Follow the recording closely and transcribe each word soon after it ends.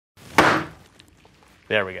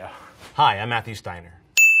There we go. Hi, I'm Matthew Steiner.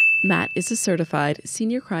 Matt is a certified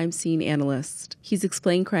senior crime scene analyst. He's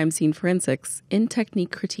explained crime scene forensics in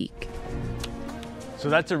technique critique. So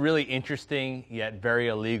that's a really interesting yet very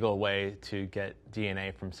illegal way to get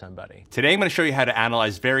DNA from somebody. Today I'm going to show you how to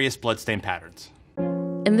analyze various bloodstain patterns.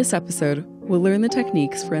 In this episode, we'll learn the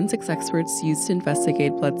techniques forensics experts use to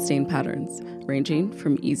investigate bloodstain patterns, ranging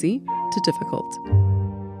from easy to difficult.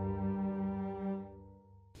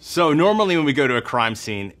 So normally when we go to a crime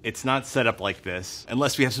scene, it's not set up like this,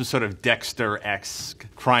 unless we have some sort of Dexter-esque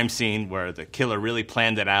crime scene where the killer really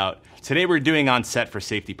planned it out. Today we're doing on set for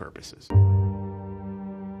safety purposes.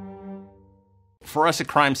 For us at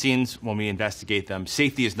crime scenes, when we investigate them,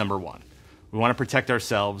 safety is number one. We want to protect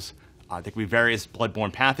ourselves. There could be various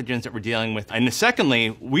bloodborne pathogens that we're dealing with. And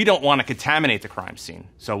secondly, we don't want to contaminate the crime scene.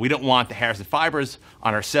 So we don't want the hairs and fibers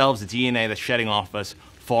on ourselves, the DNA that's shedding off us,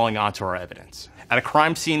 falling onto our evidence. At a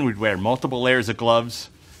crime scene, we'd wear multiple layers of gloves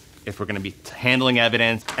if we're going to be handling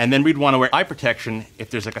evidence. And then we'd want to wear eye protection if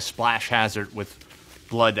there's like a splash hazard with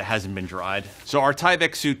blood that hasn't been dried. So our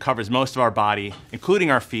Tyvek suit covers most of our body,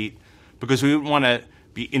 including our feet, because we wouldn't want to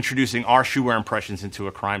be introducing our shoe wear impressions into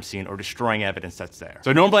a crime scene or destroying evidence that's there.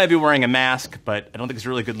 So normally I'd be wearing a mask, but I don't think it's a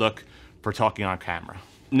really good look for talking on camera.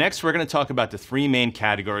 Next, we're going to talk about the three main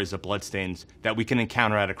categories of bloodstains that we can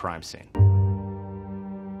encounter at a crime scene.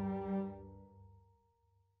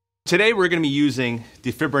 Today we're going to be using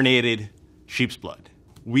defibrinated sheep's blood.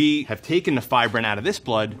 We have taken the fibrin out of this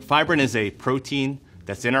blood. Fibrin is a protein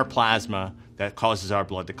that's in our plasma that causes our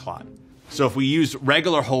blood to clot. So if we use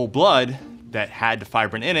regular whole blood that had the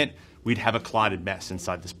fibrin in it, we'd have a clotted mess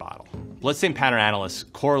inside this bottle. Bloodstain pattern analysts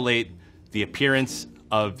correlate the appearance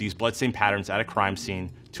of these bloodstain patterns at a crime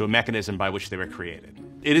scene to a mechanism by which they were created.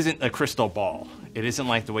 It isn't a crystal ball. It isn't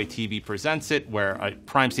like the way TV presents it, where a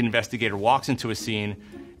crime scene investigator walks into a scene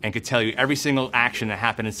and could tell you every single action that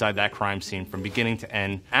happened inside that crime scene from beginning to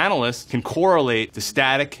end. Analysts can correlate the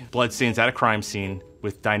static bloodstains at a crime scene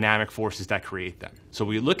with dynamic forces that create them. So what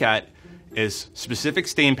we look at is specific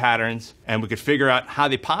stain patterns, and we could figure out how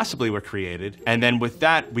they possibly were created. And then with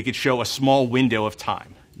that, we could show a small window of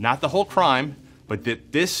time. Not the whole crime, but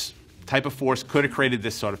that this type of force could have created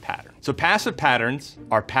this sort of pattern. So passive patterns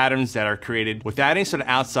are patterns that are created without any sort of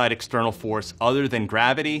outside external force other than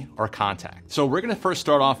gravity or contact. So we're going to first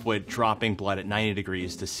start off with dropping blood at 90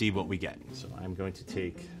 degrees to see what we get. So I'm going to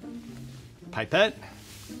take a pipette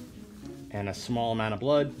and a small amount of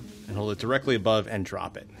blood and hold it directly above and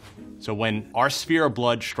drop it. So when our sphere of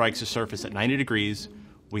blood strikes a surface at 90 degrees,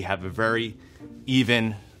 we have a very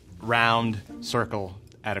even, round circle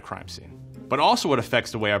at a crime scene. But also what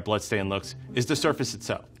affects the way our bloodstain looks is the surface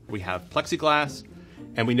itself. We have plexiglass,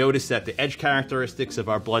 and we notice that the edge characteristics of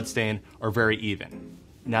our bloodstain are very even.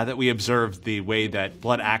 Now that we observed the way that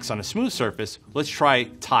blood acts on a smooth surface, let's try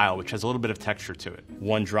tile, which has a little bit of texture to it.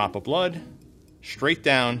 One drop of blood, straight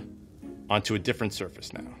down onto a different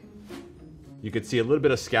surface now. You can see a little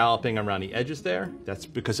bit of scalloping around the edges there. That's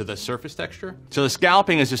because of the surface texture. So the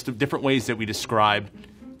scalloping is just the different ways that we describe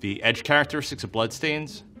the edge characteristics of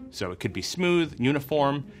bloodstains. So it could be smooth,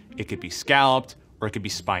 uniform, it could be scalloped, or it could be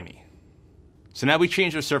spiny. So now we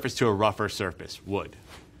change the surface to a rougher surface, wood.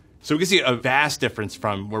 So we can see a vast difference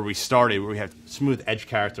from where we started, where we had smooth edge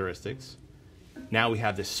characteristics. Now we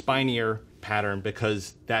have this spinier pattern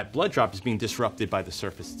because that blood drop is being disrupted by the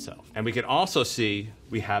surface itself. And we can also see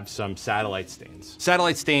we have some satellite stains.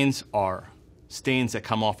 Satellite stains are stains that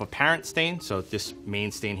come off a parent stain. So this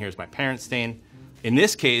main stain here is my parent stain. In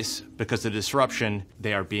this case, because of the disruption,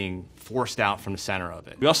 they are being forced out from the center of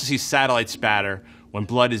it. We also see satellite spatter when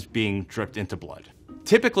blood is being dripped into blood.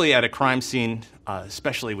 Typically at a crime scene,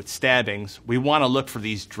 especially with stabbings, we want to look for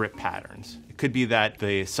these drip patterns. It could be that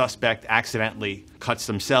the suspect accidentally cuts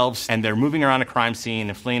themselves and they're moving around a crime scene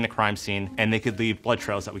and fleeing the crime scene, and they could leave blood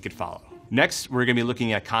trails that we could follow. Next, we're going to be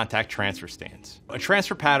looking at contact transfer stains. A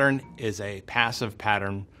transfer pattern is a passive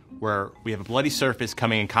pattern where we have a bloody surface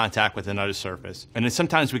coming in contact with another surface. And then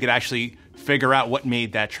sometimes we could actually figure out what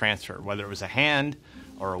made that transfer, whether it was a hand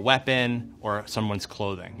or a weapon or someone's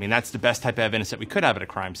clothing. I mean, that's the best type of evidence that we could have at a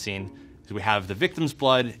crime scene. We have the victim's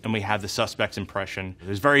blood and we have the suspect's impression.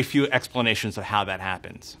 There's very few explanations of how that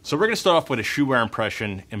happens. So we're going to start off with a shoe wear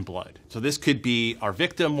impression in blood. So this could be our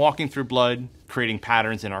victim walking through blood, creating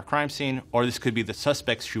patterns in our crime scene, or this could be the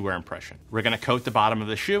suspect's shoe wear impression. We're going to coat the bottom of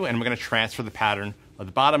the shoe and we're going to transfer the pattern of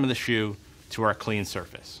the bottom of the shoe to our clean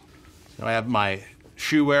surface. So I have my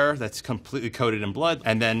shoe wear that's completely coated in blood,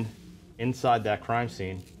 and then inside that crime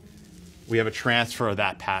scene, we have a transfer of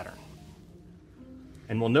that pattern.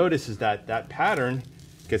 And we'll notice is that that pattern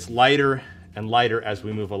gets lighter and lighter as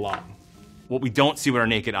we move along. what we don't see with our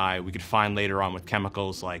naked eye, we could find later on with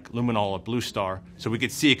chemicals like luminol or blue star. So we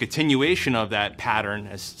could see a continuation of that pattern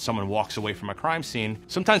as someone walks away from a crime scene.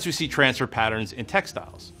 Sometimes we see transfer patterns in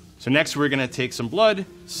textiles. So next we're gonna take some blood,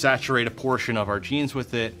 saturate a portion of our jeans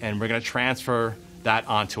with it, and we're gonna transfer that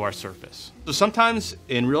onto our surface. So sometimes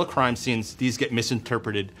in real crime scenes, these get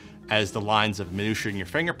misinterpreted as the lines of minutia in your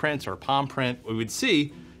fingerprints or palm print. What we would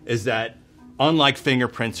see is that unlike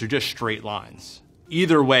fingerprints, they're just straight lines.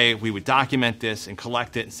 Either way, we would document this and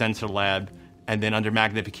collect it and send it to the lab, and then under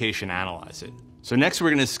magnification, analyze it. So next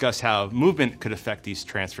we're gonna discuss how movement could affect these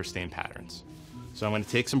transfer stain patterns. So I'm gonna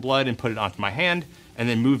take some blood and put it onto my hand, and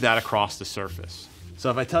then move that across the surface. So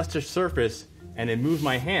if I touch the surface and then move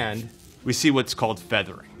my hand, we see what's called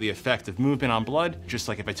feathering. The effect of movement on blood, just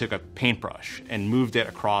like if I took a paintbrush and moved it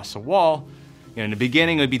across a wall, in the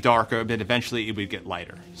beginning it would be darker, but eventually it would get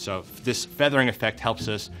lighter. So this feathering effect helps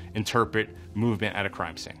us interpret movement at a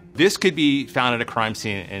crime scene. This could be found at a crime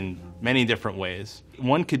scene in many different ways.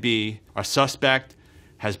 One could be a suspect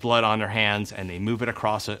has blood on their hands and they move it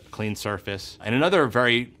across a clean surface. And another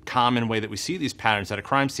very common way that we see these patterns at a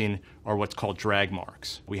crime scene are what's called drag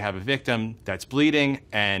marks. We have a victim that's bleeding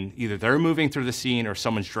and either they're moving through the scene or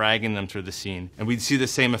someone's dragging them through the scene. And we see the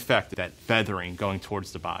same effect, that feathering going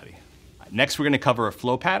towards the body. Next, we're gonna cover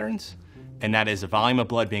flow patterns, and that is a volume of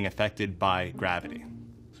blood being affected by gravity.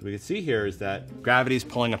 So we can see here is that gravity is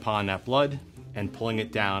pulling upon that blood and pulling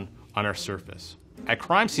it down on our surface. At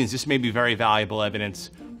crime scenes, this may be very valuable evidence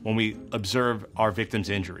when we observe our victims'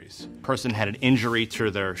 injuries. A person had an injury to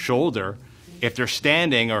their shoulder. If they're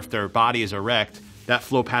standing or if their body is erect, that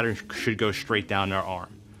flow pattern should go straight down their arm.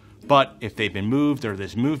 But if they've been moved or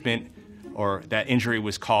there's movement or that injury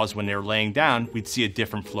was caused when they're laying down, we'd see a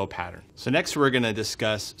different flow pattern. So next we're gonna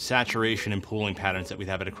discuss saturation and pooling patterns that we'd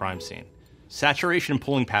have at a crime scene. Saturation and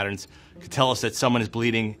pooling patterns could tell us that someone is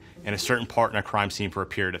bleeding in a certain part in a crime scene for a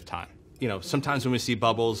period of time. Sometimes when we see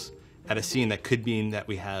bubbles at a scene, that could mean that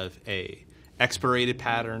we have a expirated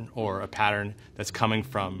pattern or a pattern that's coming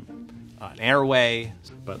from an airway.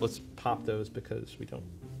 But let's pop those because we don't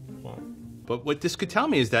want. But what this could tell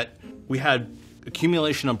me is that we had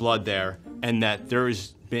accumulation of blood there and that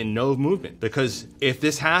there's been no movement. Because if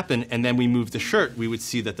this happened and then we moved the shirt, we would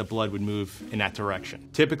see that the blood would move in that direction.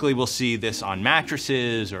 Typically we'll see this on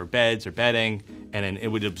mattresses or beds or bedding, and then it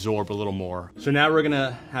would absorb a little more. So now we're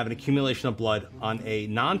gonna have an accumulation of blood on a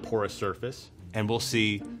non-porous surface, and we'll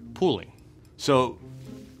see pooling. So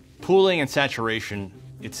pooling and saturation,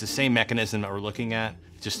 it's the same mechanism that we're looking at,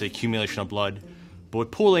 just the accumulation of blood. But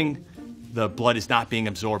with pooling, the blood is not being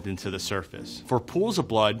absorbed into the surface. For pools of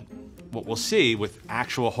blood, what we'll see with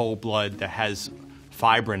actual whole blood that has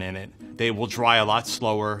fibrin in it, they will dry a lot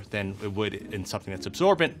slower than it would in something that's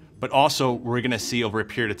absorbent, but also we're gonna see over a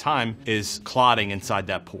period of time is clotting inside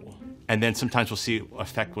that pool. And then sometimes we'll see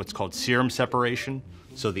affect what's called serum separation.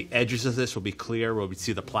 So the edges of this will be clear where we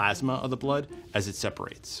see the plasma of the blood as it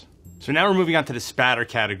separates. So now we're moving on to the spatter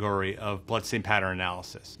category of bloodstain pattern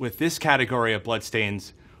analysis. With this category of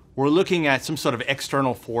bloodstains, we're looking at some sort of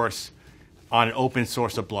external force on an open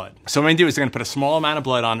source of blood. So what I'm gonna do is I'm gonna put a small amount of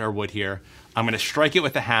blood on our wood here. I'm gonna strike it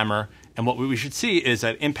with a hammer, and what we should see is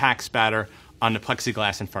an impact spatter on the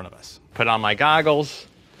plexiglass in front of us. Put on my goggles.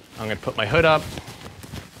 I'm gonna put my hood up.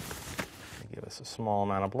 Give us a small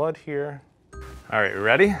amount of blood here. All right, you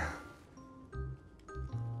ready?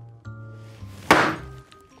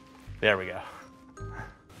 There we go.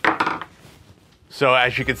 So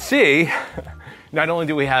as you can see, not only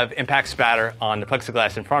do we have impact spatter on the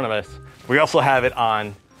plexiglass in front of us, we also have it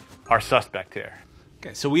on our suspect here.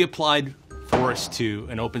 Okay, so we applied force to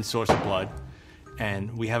an open source of blood,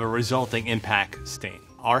 and we have a resulting impact stain.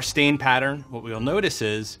 Our stain pattern, what we'll notice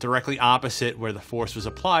is directly opposite where the force was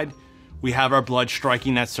applied, we have our blood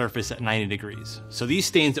striking that surface at 90 degrees. So these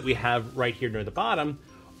stains that we have right here near the bottom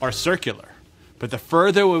are circular. But the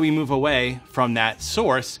further we move away from that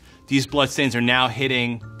source, these blood stains are now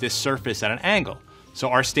hitting this surface at an angle. So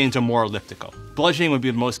our stains are more elliptical. Bludgeoning would be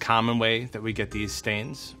the most common way that we get these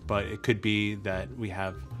stains, but it could be that we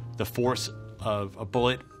have the force of a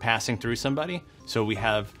bullet passing through somebody. So we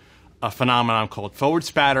have a phenomenon called forward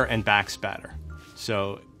spatter and back spatter.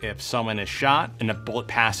 So if someone is shot and a bullet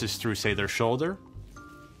passes through, say, their shoulder,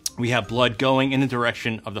 we have blood going in the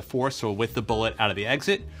direction of the force, so with the bullet out of the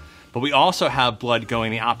exit. But we also have blood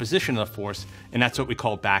going the opposition of the force, and that's what we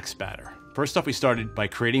call back spatter. First off, we started by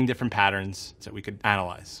creating different patterns that we could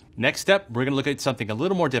analyze. Next step, we're gonna look at something a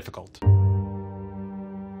little more difficult.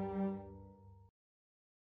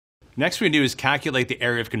 Next we're gonna do is calculate the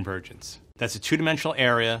area of convergence. That's a two-dimensional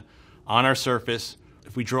area on our surface.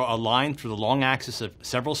 If we draw a line through the long axis of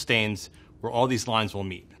several stains, where all these lines will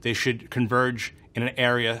meet. They should converge in an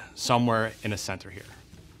area somewhere in the center here.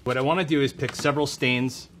 What I want to do is pick several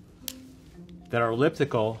stains that are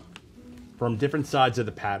elliptical from different sides of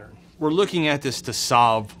the pattern. We're looking at this to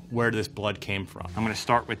solve where this blood came from. I'm going to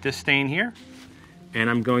start with this stain here, and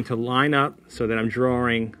I'm going to line up so that I'm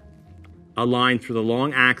drawing a line through the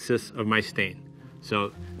long axis of my stain.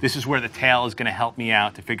 So this is where the tail is going to help me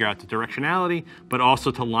out to figure out the directionality, but also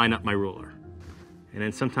to line up my ruler. And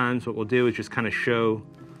then sometimes what we'll do is just kind of show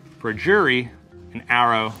for a jury an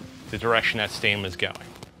arrow the direction that stain was going.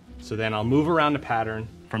 So then I'll move around the pattern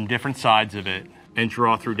from different sides of it and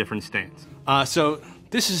draw through different stains. So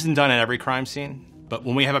this isn't done at every crime scene, but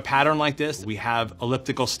when we have a pattern like this, we have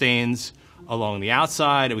elliptical stains along the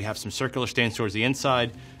outside and we have some circular stains towards the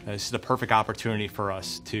inside. This is the perfect opportunity for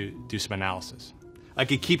us to do some analysis. I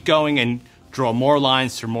could keep going and draw more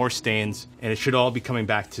lines through more stains, and it should all be coming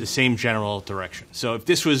back to the same general direction. So if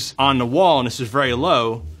this was on the wall and this was very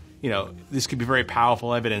low, this could be very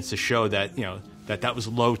powerful evidence to show that, that was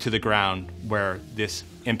low to the ground where this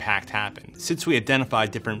impact happened. Since we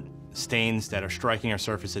identified different stains that are striking our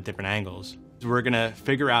surface at different angles, we're gonna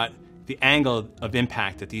figure out the angle of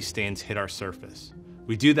impact that these stains hit our surface.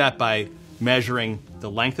 We do that by measuring the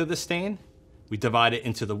length of the stain, we divide it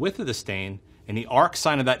into the width of the stain, and the arc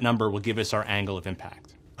sign of that number will give us our angle of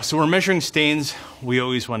impact. So we're measuring stains, we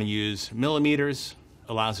always want to use millimeters,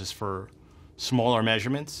 allows us for smaller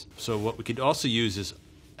measurements. So what we could also use is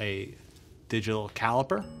a digital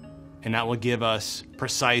caliper, and that will give us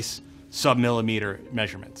precise sub-millimeter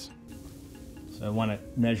measurements. So I want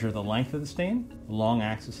to measure the length of the stain, the long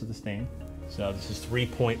axis of the stain. So this is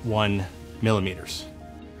 3.1 millimeters.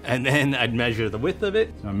 And then I'd measure the width of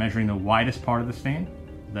it. So I'm measuring the widest part of the stain.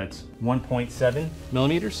 That's 1.7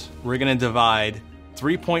 millimeters. We're gonna divide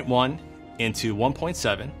 3.1 into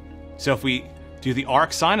 1.7. So if we do the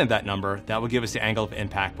arc sign of that number, that will give us the angle of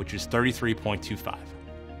impact, which is 33.25.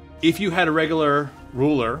 If you had a regular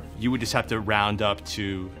ruler, you would just have to round up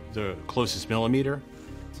to the closest millimeter.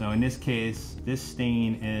 So in this case, this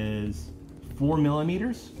stain is 4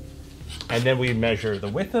 millimeters. And then we measure the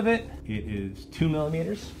width of it. It is 2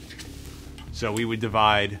 millimeters. So we would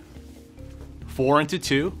divide 4 into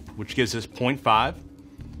 2, which gives us 0.5,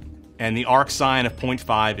 and the arc sign of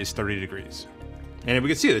 0.5 is 30 degrees. And we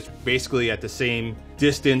can see it's basically at the same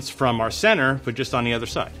distance from our center, but just on the other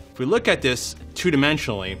side. If we look at this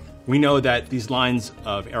two-dimensionally, we know that these lines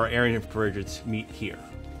of our area of convergence meet here.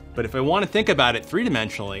 But if I want to think about it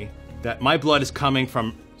three-dimensionally, that my blood is coming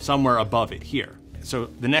from somewhere above it here. So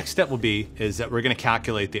the next step will be is that we're going to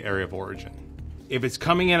calculate the area of origin. If it's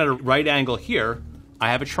coming in at a right angle here,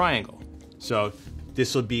 I have a triangle. So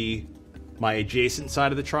this will be my adjacent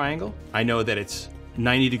side of the triangle. I know that it's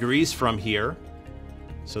 90 degrees from here.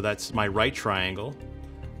 So that's my right triangle.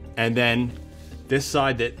 And then this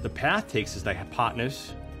side that the path takes is the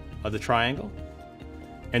hypotenuse of the triangle.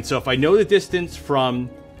 And so if I know the distance from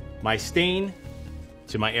my stain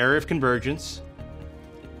to my area of convergence,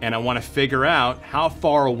 and I want to figure out how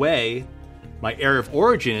far away my area of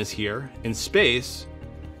origin is here in space,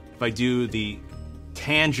 if I do the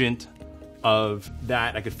tangent of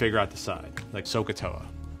that, I could figure out the side, like SOHCAHTOA.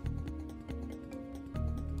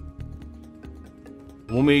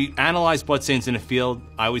 When we analyze bloodstains in the field,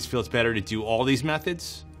 I always feel it's better to do all these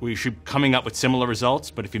methods. We should be coming up with similar results,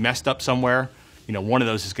 but if you messed up somewhere, one of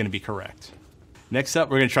those is going to be correct. Next up,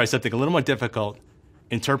 we're going to try something a little more difficult,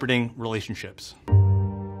 interpreting relationships.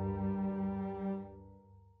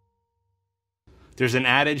 There's an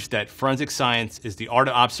adage that forensic science is the art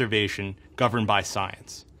of observation governed by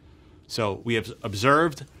science. So we have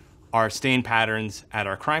observed our stain patterns at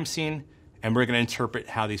our crime scene, and we're going to interpret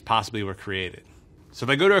how these possibly were created. So if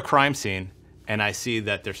I go to a crime scene and I see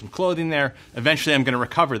that there's some clothing there, eventually I'm going to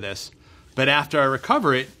recover this. But after I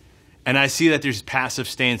recover it and I see that there's passive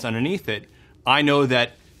stains underneath it, I know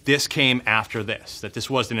that this came after this, that this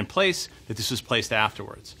wasn't in place, that this was placed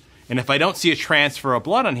afterwards. And if I don't see a transfer of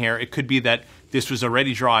blood on here, it could be that this was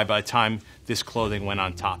already dry by the time this clothing went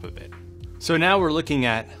on top of it. So now we're looking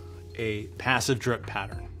at a passive drip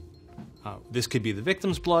pattern. This could be the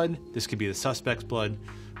victim's blood, this could be the suspect's blood.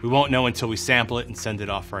 We won't know until we sample it and send it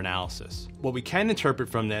off for analysis. What we can interpret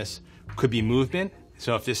from this could be movement.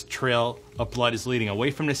 So if this trail of blood is leading away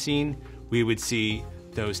from the scene, we would see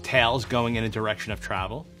those tails going in a direction of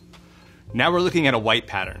travel. Now we're looking at a white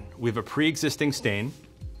pattern. We have a pre-existing stain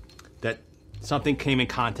that something came in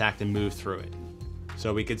contact and moved through it.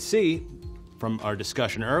 So we could see from our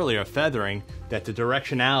discussion earlier of feathering that the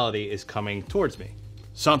directionality is coming towards me.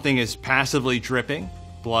 Something is passively dripping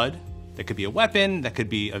blood. That could be a weapon, that could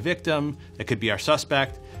be a victim, that could be our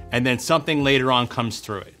suspect, and then something later on comes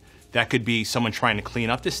through it. That could be someone trying to clean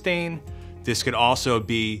up the stain. This could also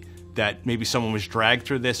be that maybe someone was dragged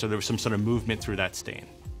through this or there was some sort of movement through that stain.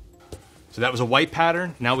 So that was a white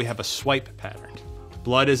pattern. Now we have a swipe pattern.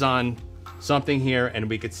 Blood is on something here, and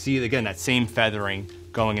we could see, again, that same feathering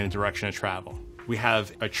going in a direction of travel. We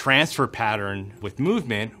have a transfer pattern with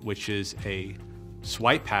movement, which is a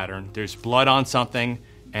swipe pattern. There's blood on something,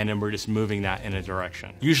 and then we're just moving that in a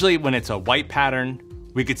direction. Usually when it's a white pattern,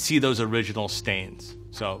 we could see those original stains.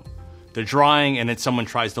 So they're drying, and then someone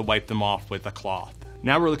tries to wipe them off with a cloth.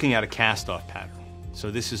 Now we're looking at a cast-off pattern. So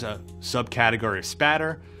this is a subcategory of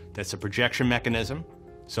spatter. That's a projection mechanism.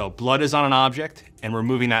 So blood is on an object, and we're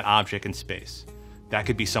moving that object in space. That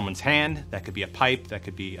could be someone's hand, that could be a pipe, that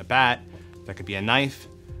could be a bat, that could be a knife.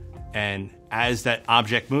 And as that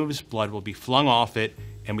object moves, blood will be flung off it,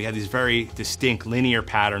 and we have these very distinct linear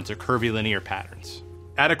patterns or curvilinear patterns.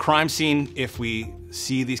 At a crime scene, if we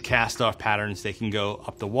see these cast-off patterns, they can go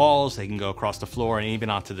up the walls, they can go across the floor, and even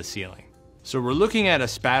onto the ceiling. So we're looking at a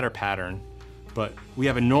spatter pattern, but we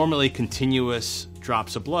have a normally continuous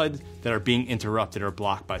drops of blood that are being interrupted or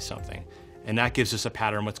blocked by something. And that gives us a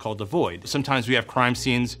pattern, what's called a void. Sometimes we have crime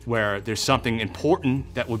scenes where there's something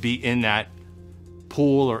important that would be in that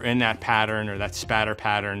pool or in that pattern or that spatter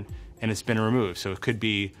pattern, and it's been removed. So it could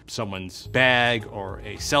be someone's bag or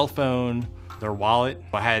a cell phone, their wallet.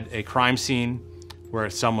 I had a crime scene where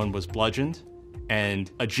someone was bludgeoned, and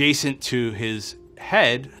adjacent to his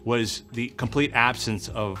head was the complete absence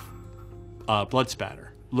of blood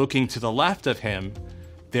spatter. Looking to the left of him,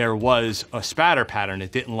 there was a spatter pattern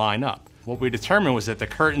that didn't line up. What we determined was that the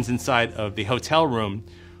curtains inside of the hotel room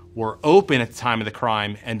were open at the time of the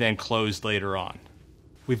crime and then closed later on.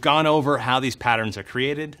 We've gone over how these patterns are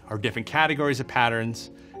created, our different categories of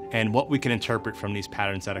patterns, and what we can interpret from these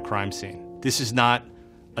patterns at a crime scene. This is not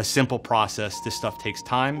a simple process. This stuff takes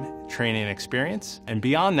time, training, and experience. And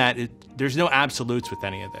beyond that, there's no absolutes with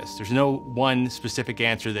any of this. There's no one specific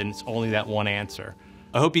answer, then it's only that one answer.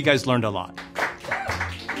 I hope you guys learned a lot.